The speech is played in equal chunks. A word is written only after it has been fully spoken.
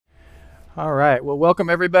All right. Well, welcome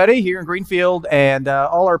everybody here in Greenfield and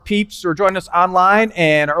all our peeps who are joining us online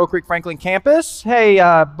and our Oak Creek Franklin campus. Hey,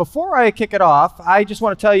 before I kick it off, I just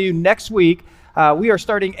want to tell you next week we are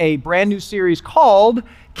starting a brand new series called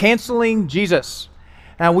Canceling Jesus.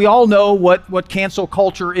 Now, we all know what cancel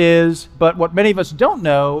culture is, but what many of us don't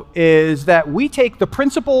know is that we take the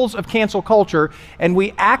principles of cancel culture and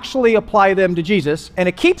we actually apply them to Jesus, and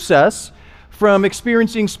it keeps us from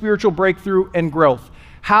experiencing spiritual breakthrough and growth.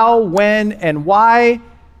 How, when, and why?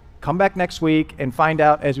 Come back next week and find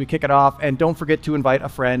out as we kick it off, and don't forget to invite a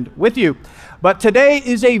friend with you. But today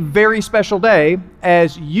is a very special day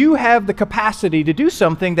as you have the capacity to do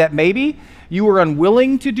something that maybe you were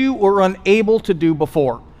unwilling to do or unable to do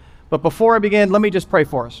before. But before I begin, let me just pray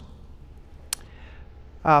for us.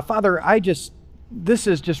 Father, this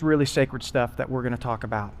is just really sacred stuff that we're going to talk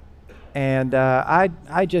about. And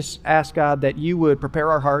I just ask, God, that you would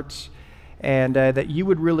prepare our hearts and that you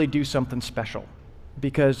would really do something special,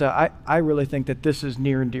 because I really think that this is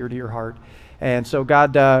near and dear to your heart. And so,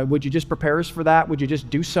 God, would you just prepare us for that? Would you just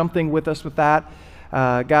do something with us with that?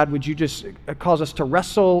 God, would you just cause us to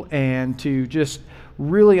wrestle and to just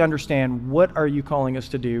really understand what are you calling us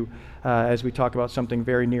to do as we talk about something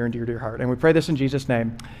very near and dear to your heart. And we pray this in Jesus'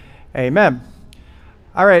 name. Amen.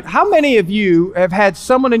 All right, how many of you have had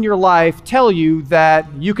someone in your life tell you that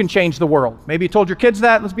you can change the world? Maybe you told your kids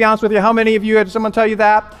that. Let's be honest with you. How many of you had someone tell you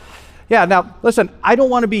that? Yeah, now, listen, I don't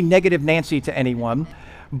want to be negative Nancy to anyone,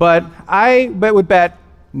 but I would bet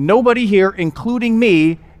nobody here, including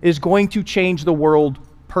me, is going to change the world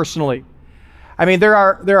personally. I mean, there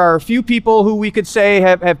are a few people who we could say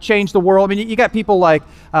have changed the world. I mean, you got people like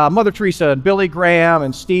Mother Teresa and Billy Graham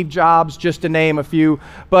and Steve Jobs, just to name a few.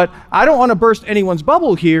 But I don't want to burst anyone's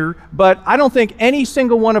bubble here, but I don't think any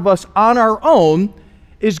single one of us on our own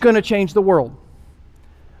is going to change the world.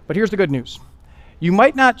 But here's the good news. You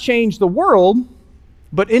might not change the world,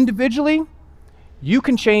 but individually, you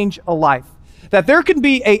can change a life. That there can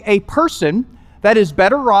be a person that is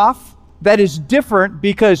better off, that is different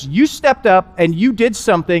because you stepped up and you did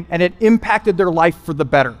something and it impacted their life for the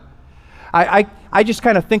better. I just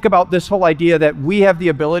kind of think about this whole idea that we have the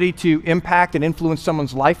ability to impact and influence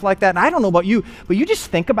someone's life like that. And I don't know about you, but you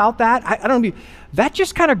just think about that. I don't know, that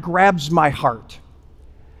just kind of grabs my heart.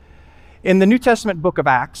 In the New Testament book of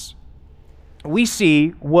Acts, we see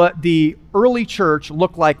what the early church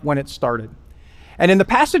looked like when it started. And in the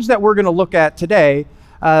passage that we're going to look at today,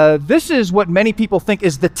 this is what many people think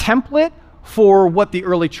is the template for what the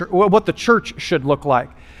early church, what the church should look like.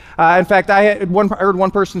 In fact, I heard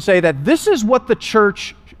one person say that this is what the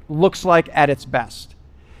church looks like at its best.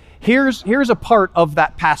 Here's a part of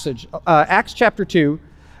that passage. Acts chapter 2,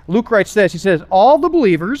 Luke writes this. He says, all the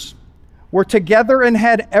believers were together and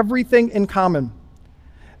had everything in common.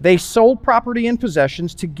 They sold property and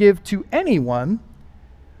possessions to give to anyone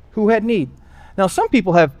who had need. Now, some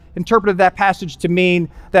people have interpreted that passage to mean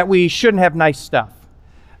that we shouldn't have nice stuff.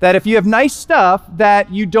 That if you have nice stuff,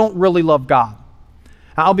 that you don't really love God.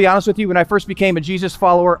 I'll be honest with you, when I first became a Jesus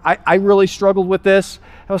follower, I really struggled with this.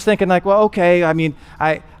 I was thinking like, well, okay, I mean,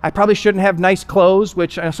 I probably shouldn't have nice clothes,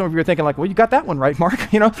 which I know some of you are thinking like, well, you got that one right,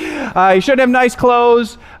 Mark. You shouldn't have nice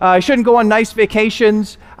clothes. You shouldn't go on nice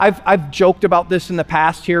vacations. I've joked about this in the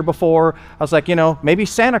past here before. I was like, maybe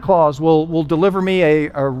Santa Claus will deliver me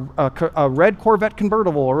a red Corvette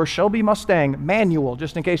convertible or a Shelby Mustang manual,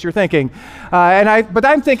 just in case you're thinking. But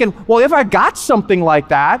I'm thinking, well, if I got something like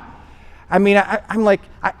that, I mean, I'm like,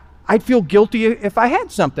 I'd feel guilty if I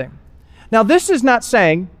had something. Now, this is not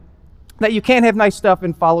saying that you can't have nice stuff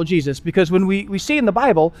and follow Jesus, because when we see in the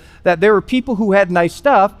Bible that there were people who had nice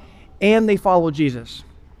stuff and they followed Jesus.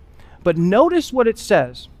 But notice what it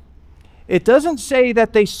says. It doesn't say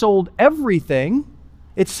that they sold everything.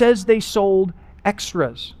 It says they sold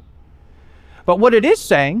extras. But what it is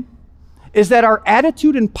saying is that our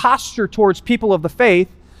attitude and posture towards people of the faith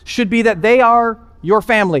should be that they are your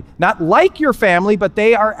family. Not like your family, but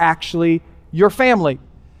they are actually your family.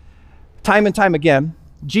 Time and time again,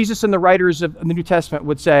 Jesus and the writers of the New Testament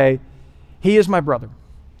would say, he is my brother.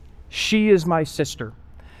 She is my sister.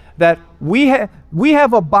 That we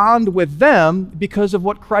have a bond with them because of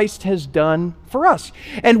what Christ has done for us.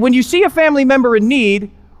 And when you see a family member in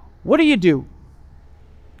need, what do?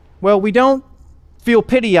 Well, we don't feel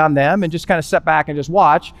pity on them and just kind of sit back and just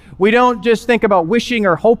watch. We don't just think about wishing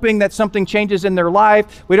or hoping that something changes in their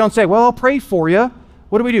life. We don't say, well, I'll pray for you.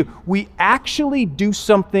 What do? We actually do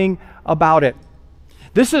something about it.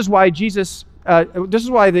 This is why this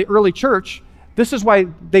is why the early church, this is why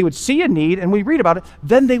they would see a need and we read about it,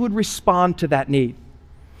 then they would respond to that need.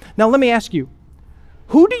 Now, let me ask you,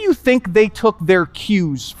 who do you think they took their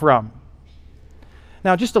cues from?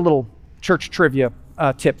 Now, just a little church trivia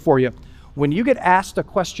tip for you. When you get asked a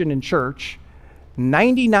question in church,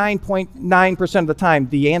 99.9% of the time,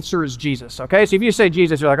 the answer is Jesus, okay? So if you say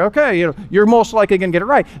Jesus, you're like, okay, you're most likely going to get it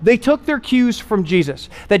right. They took their cues from Jesus,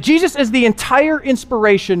 that Jesus is the entire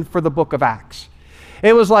inspiration for the book of Acts.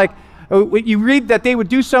 It was like, you read that they would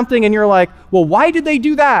do something and you're like, well, why did they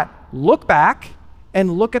do that? Look back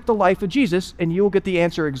and look at the life of Jesus and you'll get the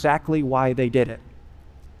answer exactly why they did it.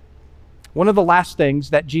 One of the last things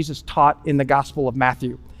that Jesus taught in the Gospel of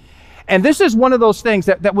Matthew. And this is one of those things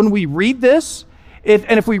that when we read this,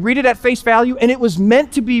 if we read it at face value, and it was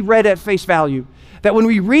meant to be read at face value, that when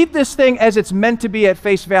we read this thing as it's meant to be at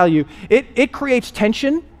face value, it creates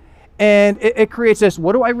tension, and it creates this,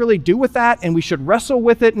 what do I really do with that? And we should wrestle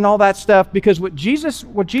with it and all that stuff, because what Jesus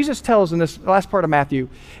tells in this last part of Matthew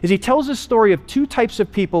is he tells a story of two types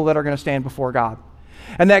of people that are going to stand before God.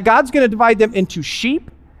 And that God's going to divide them into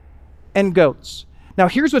sheep and goats. Now,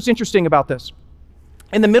 here's what's interesting about this.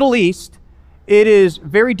 In the Middle East, it is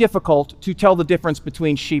very difficult to tell the difference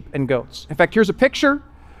between sheep and goats. In fact, here's a picture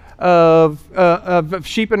of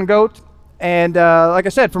sheep and goat. And like I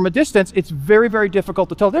said, from a distance, it's very, very difficult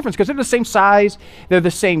to tell the difference because they're the same size, they're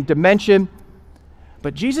the same dimension.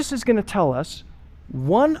 But Jesus is going to tell us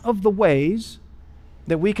one of the ways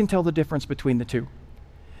that we can tell the difference between the two.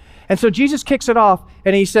 And so Jesus kicks it off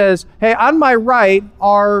and he says, hey, on my right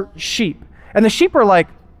are sheep. And the sheep are like,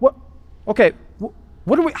 what? Okay,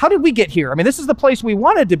 how did we get here? I mean, this is the place we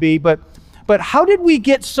wanted to be, but how did we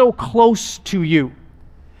get so close to you?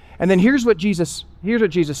 And then here's what Jesus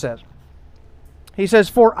says. He says,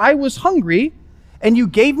 for I was hungry and you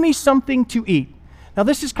gave me something to eat. Now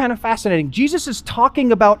this is kind of fascinating. Jesus is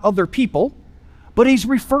talking about other people, but he's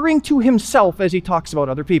referring to himself as he talks about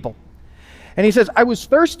other people. And he says, I was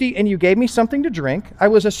thirsty and you gave me something to drink. I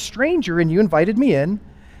was a stranger and you invited me in.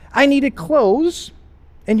 I needed clothes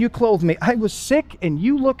and you clothed me. I was sick and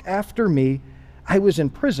you looked after me. I was in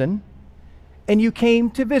prison and you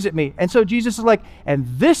came to visit me. And so Jesus is like, and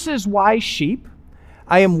this is why, sheep,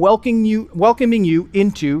 I am welcoming you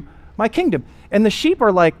into my kingdom. And the sheep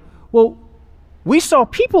are like, well, we saw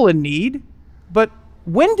people in need, but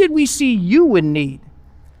when did we see you in need?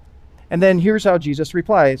 And then here's how Jesus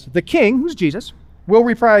replies. The king, who's Jesus, will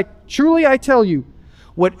reply, truly I tell you,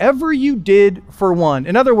 whatever you did for one,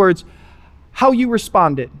 in other words, how you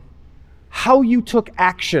responded, how you took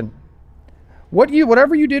action,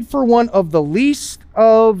 whatever you did for one of the least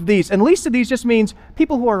of these, and least of these just means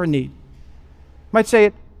people who are in need. Might say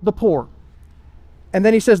it, the poor. And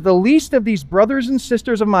then he says, the least of these brothers and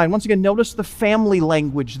sisters of mine. Once again, notice the family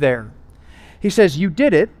language there. He says, you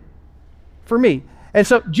did it for me. And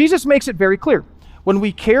so Jesus makes it very clear. When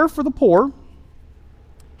we care for the poor,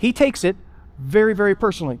 he takes it very, very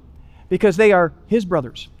personally because they are his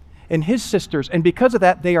brothers and his sisters. And because of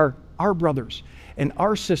that, they are our brothers and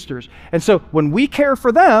our sisters. And so when we care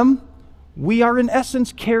for them, we are in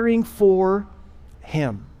essence caring for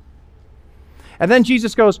him. And then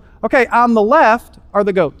Jesus goes, okay, on the left are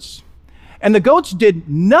the goats. And the goats did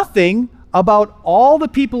nothing about all the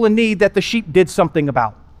people in need that the sheep did something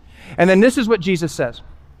about. And then this is what Jesus says.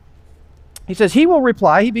 He says, he will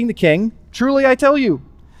reply, he being the king, truly I tell you,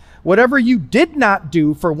 whatever you did not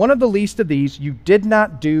do for one of the least of these, you did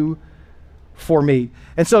not do for me.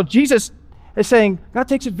 And so Jesus is saying, God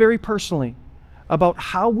takes it very personally about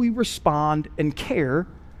how we respond and care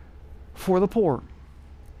for the poor.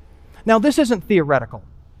 Now, this isn't theoretical.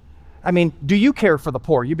 I mean, do you care for the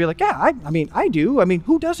poor? You'd be like, yeah, I do. I mean,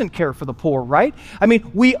 who doesn't care for the poor, right? I mean,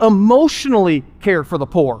 we emotionally care for the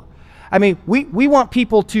poor. I mean, we want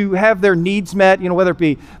people to have their needs met, whether it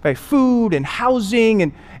be by food and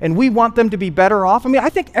housing, and we want them to be better off. I mean, I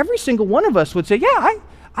think every single one of us would say, yeah,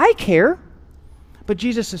 I care. But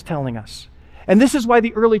Jesus is telling us, and this is why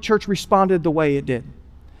the early church responded the way it did,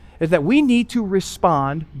 is that we need to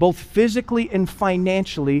respond both physically and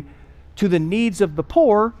financially to the needs of the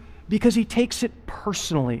poor because he takes it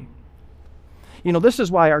personally. This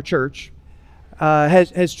is why our church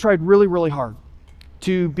has tried really, really hard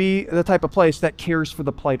to be the type of place that cares for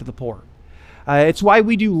the plight of the poor. It's why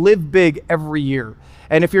we do Live Big every year.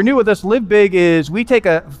 And if you're new with us, Live Big is we take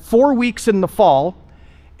 4 weeks in the fall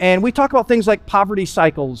and we talk about things like poverty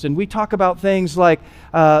cycles, and we talk about things like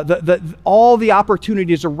all the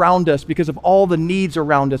opportunities around us because of all the needs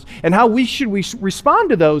around us, and how we should respond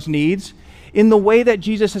to those needs in the way that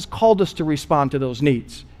Jesus has called us to respond to those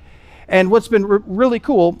needs. And what's been really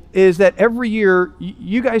cool is that every year,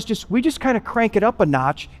 you guys we just kind of crank it up a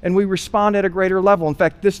notch, and we respond at a greater level. In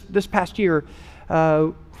fact, this past year,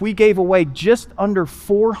 we gave away just under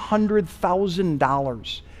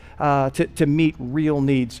 $400,000 to meet real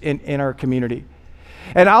needs in our community.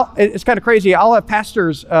 And it's kind of crazy. I'll have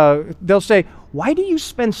pastors, they'll say, why do you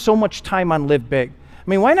spend so much time on Live Big? I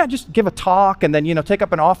mean, why not just give a talk and then, take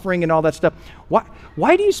up an offering and all that stuff?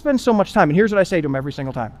 Why do you spend so much time? And here's what I say to them every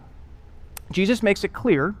single time. Jesus makes it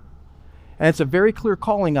clear, and it's a very clear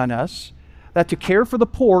calling on us, that to care for the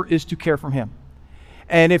poor is to care for him.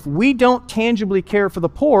 And if we don't tangibly care for the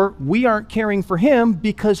poor, we aren't caring for him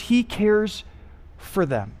because he cares for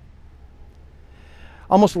them.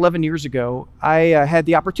 Almost 11 years ago, I had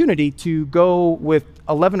the opportunity to go with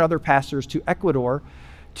 11 other pastors to Ecuador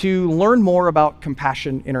to learn more about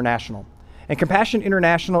Compassion International. And Compassion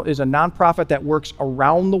International is a nonprofit that works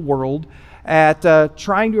around the world at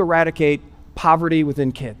trying to eradicate poverty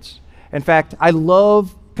within kids. In fact, I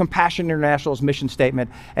love Compassion International's mission statement.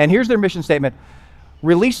 And here's their mission statement: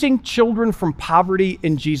 releasing children from poverty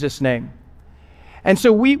in Jesus' name. And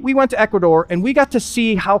so we went to Ecuador and we got to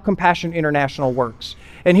see how Compassion International works.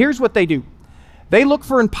 And here's what they do. They look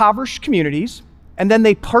for impoverished communities, and then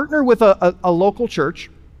they partner with a local church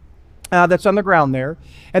that's on the ground there,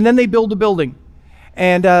 and then they build a building.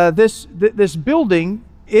 And this building,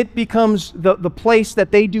 it becomes the place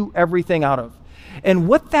that they do everything out of. And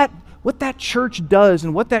what that church does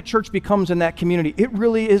and what that church becomes in that community, it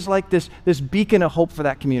really is like this beacon of hope for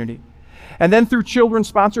that community. And then through children's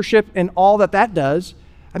sponsorship and all that does,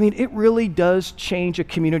 I mean, it really does change a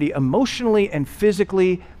community emotionally and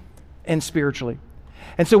physically and spiritually.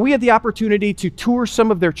 And so we had the opportunity to tour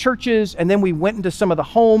some of their churches, and then we went into some of the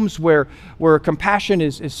homes where Compassion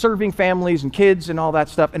is serving families and kids and all that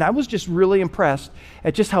stuff. And I was just really impressed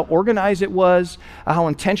at just how organized it was, how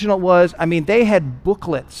intentional it was. I mean, they had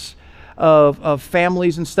booklets of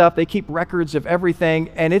families and stuff. They keep records of everything.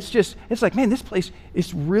 And it's like, man, this place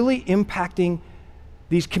is really impacting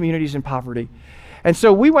these communities in poverty. And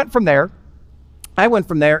so we went from there. I went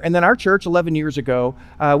from there, and then our church 11 years ago,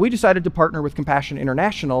 we decided to partner with Compassion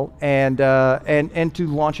International and to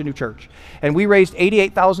launch a new church. And we raised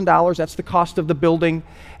 $88,000. That's the cost of the building.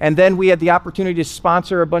 And then we had the opportunity to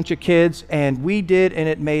sponsor a bunch of kids, and we did, and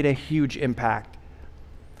it made a huge impact.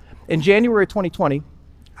 In January 2020,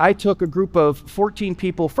 I took a group of 14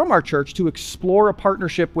 people from our church to explore a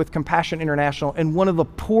partnership with Compassion International in one of the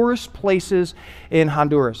poorest places in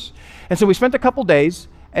Honduras. And so we spent a couple days,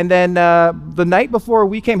 and then the night before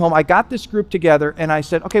we came home, I got this group together and I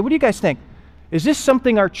said, okay, what do you guys think? Is this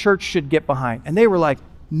something our church should get behind? And they were like,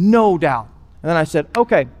 no doubt. And then I said,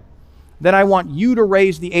 okay, then I want you to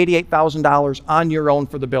raise the $88,000 on your own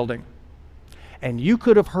for the building. And you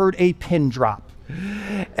could have heard a pin drop.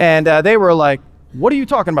 And they were like, what are you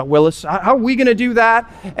talking about, Willis? How are we going to do that?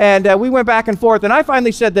 And we went back and forth. And I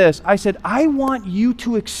finally said this. I said, I want you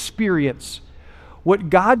to experience what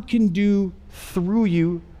God can do through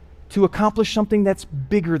you to accomplish something that's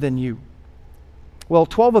bigger than you. Well,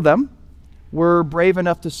 12 of them were brave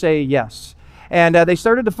enough to say yes. And they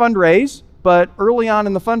started to fundraise, but early on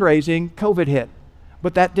in the fundraising, COVID hit.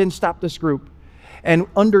 But that didn't stop this group. And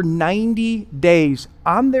under 90 days,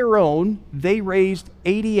 on their own, they raised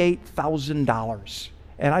 $88,000.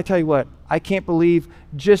 And I tell you what, I can't believe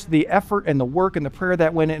just the effort and the work and the prayer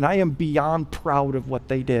that went in, and I am beyond proud of what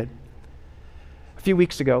they did. A few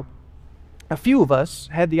weeks ago, a few of us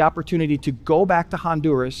had the opportunity to go back to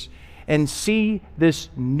Honduras and see this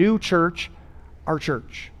new church,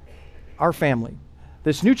 our family,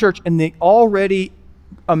 this new church, and the already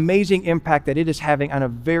amazing impact that it is having on a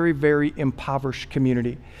very, very impoverished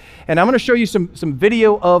community. And I'm going to show you some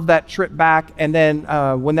video of that trip back, and then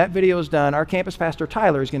when that video is done, our campus pastor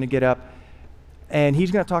Tyler is going to get up, and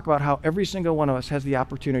he's going to talk about how every single one of us has the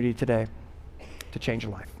opportunity today to change a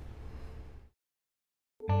life.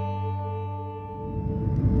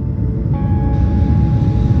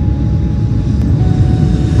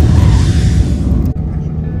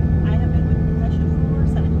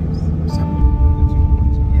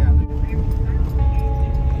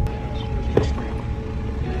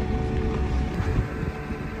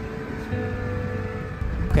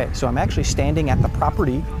 Okay, so I'm actually standing at the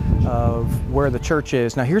property of where the church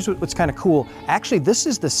is. Now here's what's kind of cool. Actually, this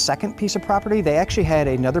is the second piece of property. They actually had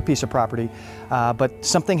another piece of property, but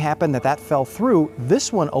something happened that fell through.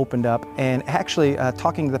 This one opened up, and actually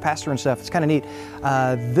talking to the pastor and stuff, it's kind of neat.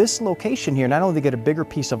 This location here, not only did they get a bigger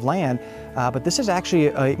piece of land, but this is actually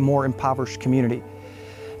a more impoverished community.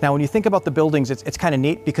 Now, when you think about the buildings, it's kind of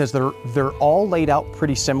neat because they're all laid out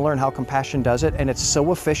pretty similar in how Compassion does it, and it's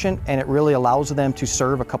so efficient, and it really allows them to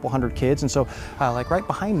serve a couple hundred kids. And so, like right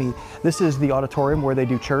behind me, this is the auditorium where they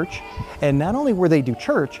do church. And not only where they do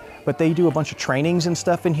church, but they do a bunch of trainings and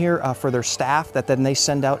stuff in here for their staff that then they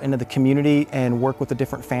send out into the community and work with the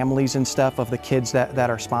different families and stuff of the kids that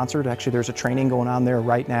are sponsored. Actually, there's a training going on there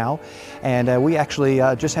right now. And we actually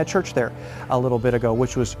just had church there a little bit ago,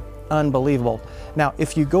 which was unbelievable. Now,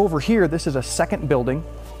 if you go over here, this is a second building.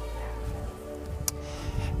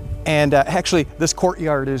 And actually, this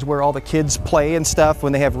courtyard is where all the kids play and stuff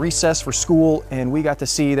when they have recess for school. And we got to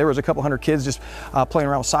see, there was a couple hundred kids just playing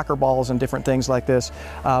around with soccer balls and different things like this.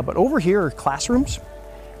 But over here are classrooms.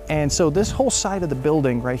 And so this whole side of the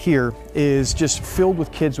building right here is just filled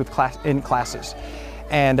with kids in classes.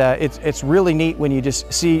 And it's really neat when you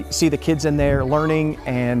just see the kids in there learning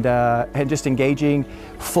and just engaging,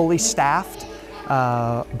 fully staffed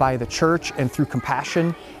by the church and through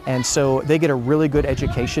Compassion. And so they get a really good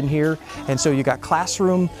education here. And so you got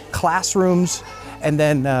classrooms, and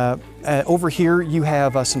then over here you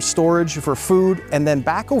have some storage for food. And then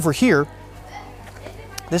back over here,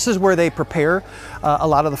 this is where they prepare a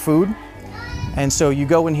lot of the food. And so you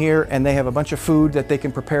go in here and they have a bunch of food that they can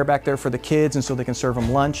prepare back there for the kids, and so they can serve them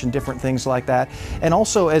lunch and different things like that. And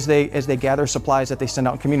also as they gather supplies that they send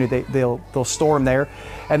out in community, they'll store them there.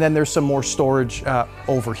 And then there's some more storage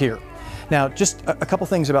over here. Now, just a couple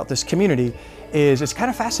things about this community is it's kind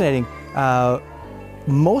of fascinating.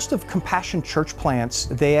 Most of Compassion church plants,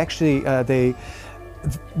 they actually,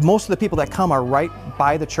 most of the people that come are right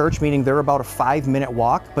by the church, meaning they're about a 5-minute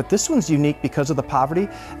walk. But this one's unique because of the poverty.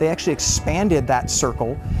 They actually expanded that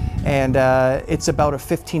circle, and it's about a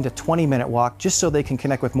 15 to 20-minute walk just so they can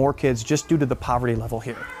connect with more kids just due to the poverty level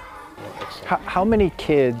here. How many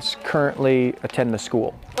kids currently attend the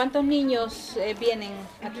school? ¿Cuántos niños vienen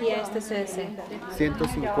aquí a este CS?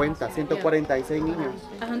 146 niños.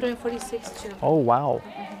 146 too. Oh, wow.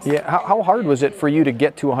 Yeah, how hard was it for you to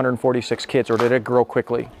get to 146 kids, or did it grow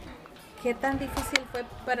quickly? ¿Qué tan difícil fue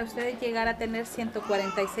para ustedes llegar a tener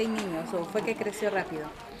 146 niños, o fue que creció rápido?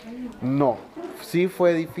 No, sí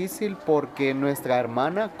fue difícil porque nuestra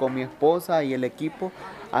hermana con mi esposa y el equipo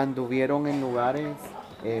anduvieron en lugares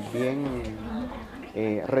bien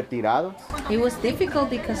retirados. It was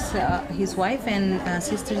difficult because his wife and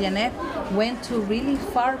Sister Janet went to really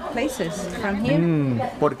far places from here.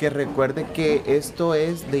 Porque recuerde que esto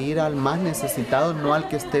es de ir al más necesitado, no al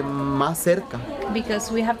que esté más cerca.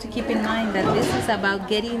 Because we have to keep in mind that this is about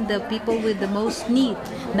getting the people with the most need,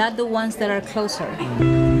 not the ones that are closer.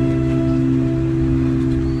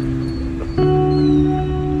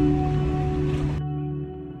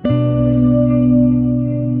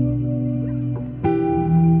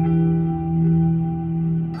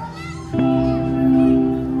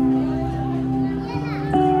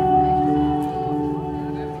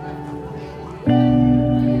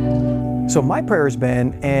 So my prayer has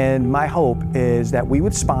been, and my hope is that we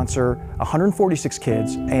would sponsor 146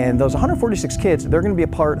 kids, and those 146 kids, they're going to be a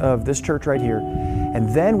part of this church right here.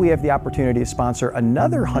 And then we have the opportunity to sponsor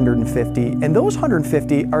another 150, and those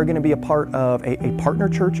 150 are going to be a part of a partner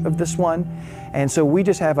church of this one. And so we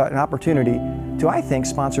just have an opportunity to, I think,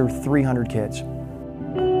 sponsor 300 kids.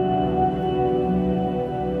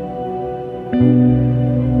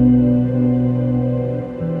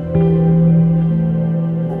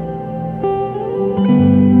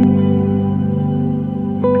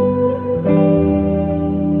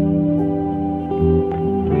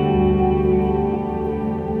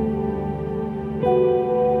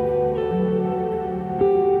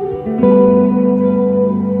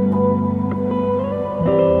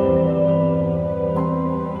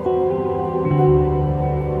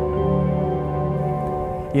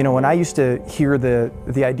 You know, when I used to hear the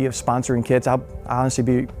idea of sponsoring kids, I'll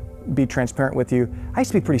honestly be transparent with you, I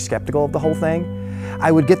used to be pretty skeptical of the whole thing.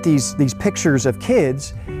 I would get these pictures of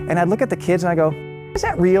kids, and I'd look at the kids and I go, is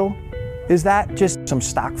that real? Is that just some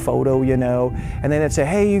stock photo, you know? And then they'd say,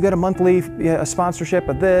 hey, you got a monthly sponsorship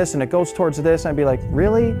of this, and it goes towards this. And I'd be like,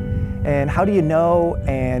 really? And how do you know?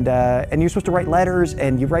 And you're supposed to write letters,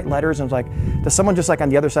 and you write letters, and it's like, does someone just like on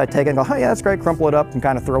the other side take it and go, oh yeah, that's great, crumple it up and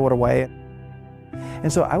kind of throw it away?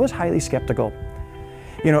 And so I was highly skeptical.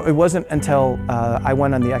 You know, it wasn't until I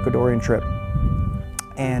went on the Ecuadorian trip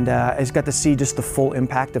and I just got to see just the full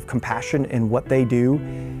impact of Compassion in what they do.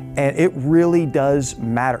 And it really does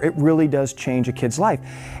matter. It really does change a kid's life.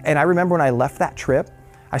 And I remember when I left that trip,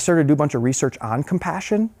 I started to do a bunch of research on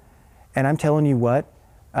Compassion. And I'm telling you what,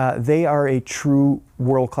 they are a true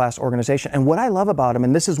world-class organization. And what I love about them,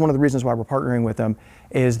 and this is one of the reasons why we're partnering with them,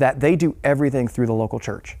 is that they do everything through the local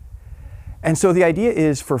church. And so the idea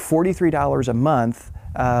is for $43 a month,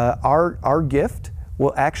 our gift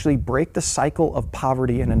will actually break the cycle of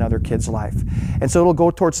poverty in another kid's life. And so it'll go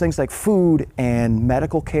towards things like food and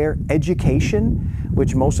medical care, education,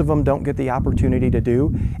 which most of them don't get the opportunity to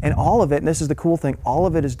do. And all of it, and this is the cool thing, all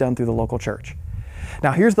of it is done through the local church.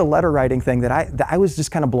 Now here's the letter writing thing that I was just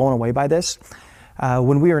kind of blown away by this.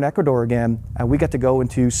 When we were in Ecuador again, we got to go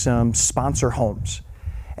into some sponsor homes.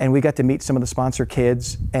 And we got to meet some of the sponsor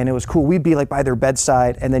kids, and it was cool. We'd be like by their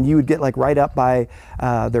bedside, and then you would get like right up by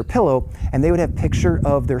their pillow, and they would have picture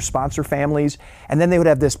of their sponsor families, and then they would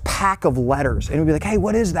have this pack of letters, and we'd be like, hey,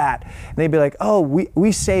 what is that? And they'd be like, oh,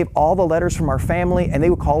 we save all the letters from our family, and they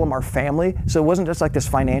would call them our family, so it wasn't just like this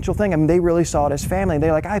financial thing. I mean, they really saw it as family. And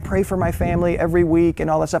they're like, I pray for my family every week and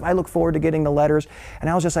all that stuff. I look forward to getting the letters. And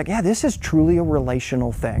I was just like, yeah, this is truly a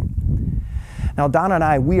relational thing. Now, Donna and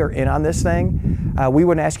I, we are in on this thing. We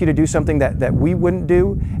wouldn't ask you to do something that we wouldn't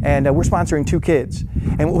do, and we're sponsoring 2 kids.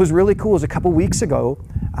 And what was really cool is a couple weeks ago,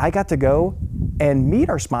 I got to go and meet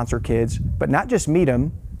our sponsor kids, but not just meet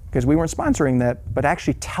them, because we weren't sponsoring that, but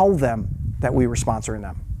actually tell them that we were sponsoring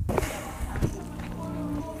them.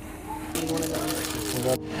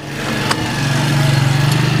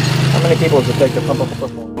 How many people does it take to pump up a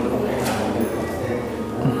football?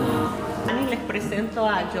 Presento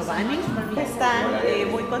a Giovanni. Están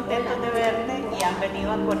muy contentos de verte y han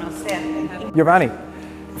venido a conocerte. Giovanni,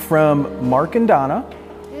 from Mark and Donna,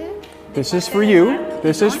 this is for you.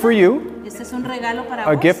 This is for you. Este es un regalo para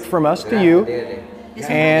A vos. gift from us to you. Es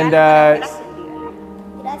un And regalo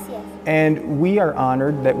para vos. and we are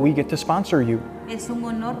honored that we get to sponsor you. Es un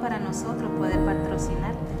honor para nosotros poder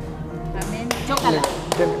patrocinarte. Amén. Chócala.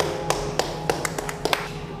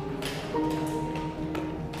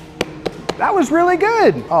 That was really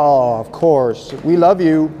good. Oh, of course. We love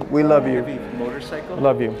you. We love you. Motorcycle.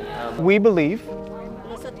 Love you. We believe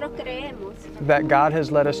Nosotros creemos that God has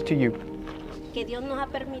led us to you. que Dios nos ha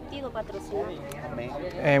permitido patrocinar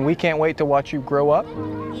And we can't wait to watch you grow up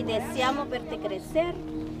y deseamos verte crecer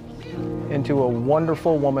into a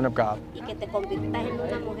wonderful woman of God. y que te conviertas en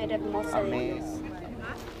una mujer hermosa de Dios.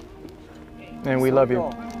 And we love you.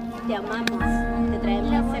 Te amamos, te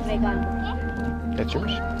traemos ese regalo. It's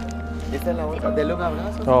yours. Esta es la otra. Dele un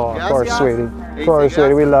abrazo. Oh, of course, Gracias. sweetie. Dice Of course,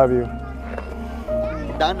 sweetie. We love you.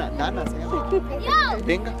 Dana se llama.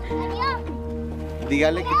 Venga.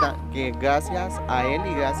 Dígale que gracias a él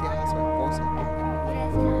y gracias a su esposa.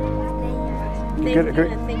 Thank Get you, it,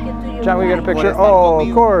 great. and thank you to your John, we get a wife. picture? Por estar Oh, of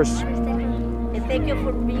conmigo. course. And thank you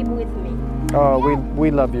for being with me. Oh,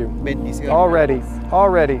 we love you. Bendiciones. Already.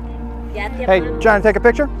 Ya te Hey, amamos. John, take a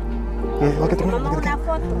picture. Yeah, look at the Tomamos camera.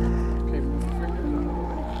 una foto.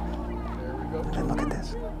 Look at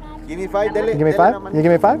this. Give me 5, dele. You give me dele 5? la mano. You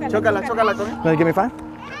give me 5? Chócala con él. No, you give me 5?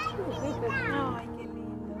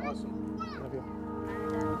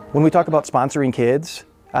 When we talk about sponsoring kids,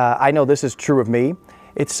 I know this is true of me.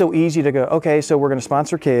 It's so easy to go, okay, so we're going to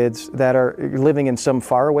sponsor kids that are living in some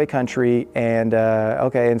faraway country, and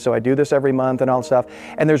okay, and so I do this every month and all this stuff,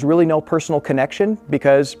 and there's really no personal connection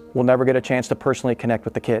because we'll never get a chance to personally connect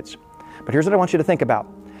with the kids. But here's what I want you to think about.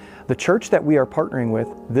 The church that we are partnering with,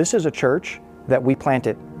 this is a church that we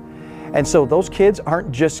planted. And so those kids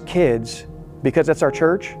aren't just kids because it's our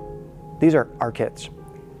church, these are our kids.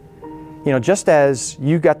 You know, just as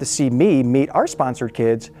you got to see me meet our sponsored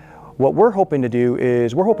kids, what we're hoping to do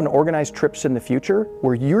is we're hoping to organize trips in the future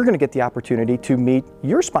where you're going to get the opportunity to meet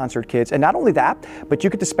your sponsored kids. And not only that, but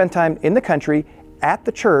you get to spend time in the country at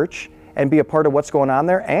the church and be a part of what's going on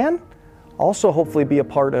there, and also hopefully be a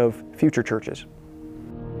part of future churches.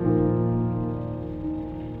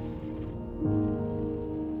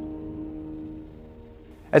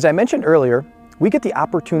 As I mentioned earlier, we get the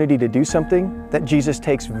opportunity to do something that Jesus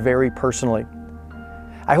takes very personally.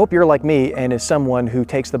 I hope you're like me and is someone who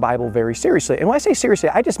takes the Bible very seriously. And when I say seriously,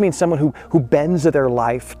 I just mean someone who bends their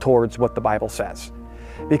life towards what the Bible says.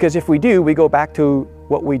 Because if we do, we go back to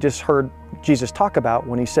what we just heard Jesus talk about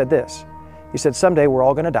when he said this. He said, someday we're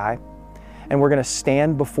all going to die and we're going to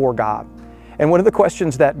stand before God. And one of the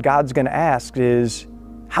questions that God's going to ask is,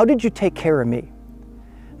 how did you take care of me?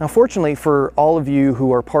 Now, fortunately for all of you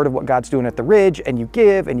who are part of what God's doing at the Ridge, and you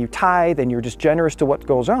give and you tithe and you're just generous to what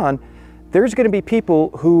goes on, there's going to be people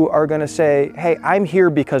who are going to say, hey, I'm here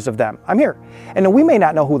because of them. I'm here. And we may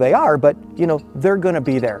not know who they are, but you know, they're going to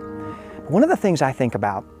be there. One of the things I think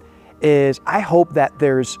about is I hope that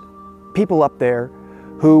there's people up there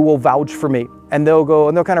who will vouch for me, and they'll go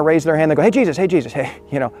and they'll kind of raise their hand and go, hey Jesus, hey,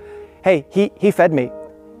 you know, hey, he fed me.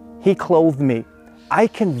 He clothed me. I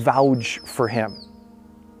can vouch for him.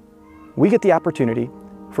 We get the opportunity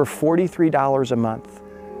for $43 a month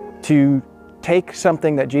to take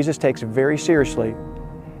something that Jesus takes very seriously,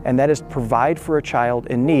 and that is provide for a child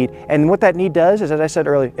in need. And what that need does is, as I said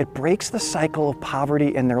earlier, it breaks the cycle of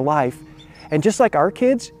poverty in their life. And just like our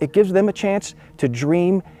kids, it gives them a chance to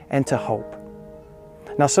dream and to hope.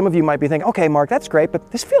 Now, some of you might be thinking, okay, Mark, that's great,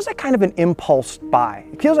 but this feels like kind of an impulse buy.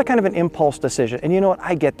 It feels like kind of an impulse decision. And you know what?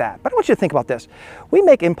 I get that. But I want you to think about this. We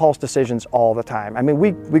make impulse decisions all the time. I mean,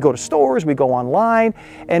 we go to stores, we go online,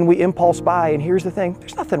 and we impulse buy. And here's the thing,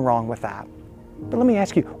 there's nothing wrong with that. But let me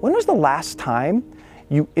ask you, when was the last time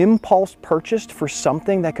you impulse purchased for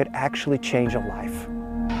something that could actually change a life?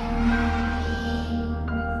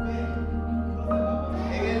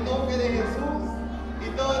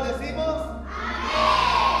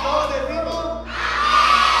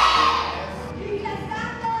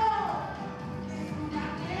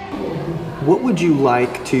 What would you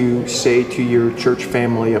like to say to your church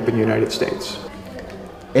family up in the United States?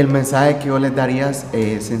 El mensaje que yo les daría,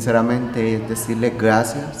 sinceramente, es decirles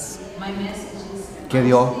gracias. Que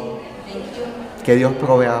Dios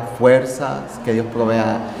provea fuerzas, que Dios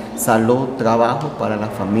provea salud, trabajo para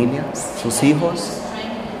las familias, sus hijos.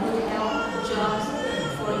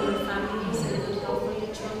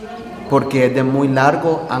 Porque desde muy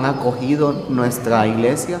largo han acogido nuestra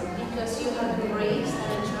iglesia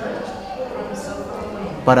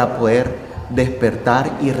para poder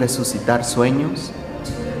despertar y resucitar sueños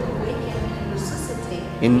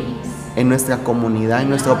en nuestra comunidad, en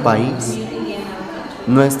nuestro país.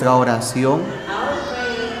 Nuestra oración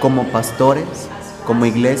como pastores, como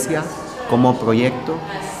iglesia, como proyecto,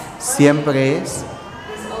 siempre es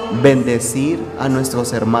bendecir a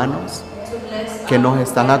nuestros hermanos que nos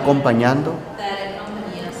están acompañando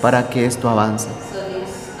para que esto avance.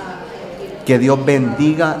 Que Dios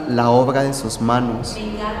bendiga la obra de sus manos,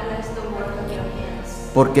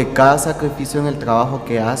 porque cada sacrificio en el trabajo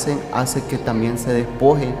que hacen hace que también se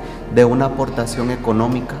despoje de una aportación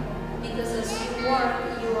económica.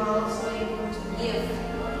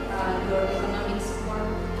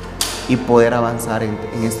 Y poder avanzar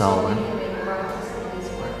en esta obra.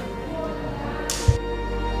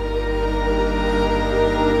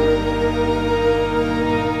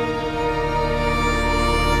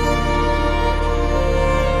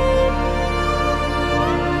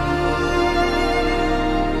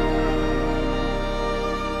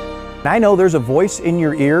 I know there's a voice in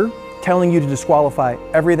your ear telling you to disqualify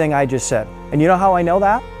everything I just said. And you know how I know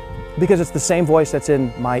that? Because it's the same voice that's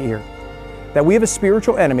in my ear. That we have a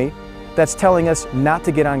spiritual enemy that's telling us not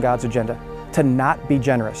to get on God's agenda, to not be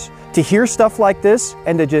generous, to hear stuff like this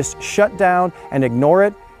and to just shut down and ignore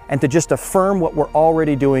it and to just affirm what we're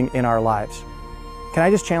already doing in our lives. Can I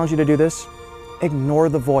just challenge you to do this? Ignore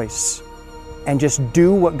the voice and just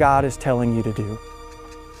do what God is telling you to do.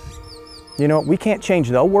 You know, we can't change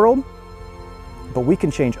the world, but we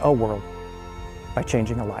can change a world by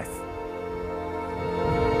changing a life.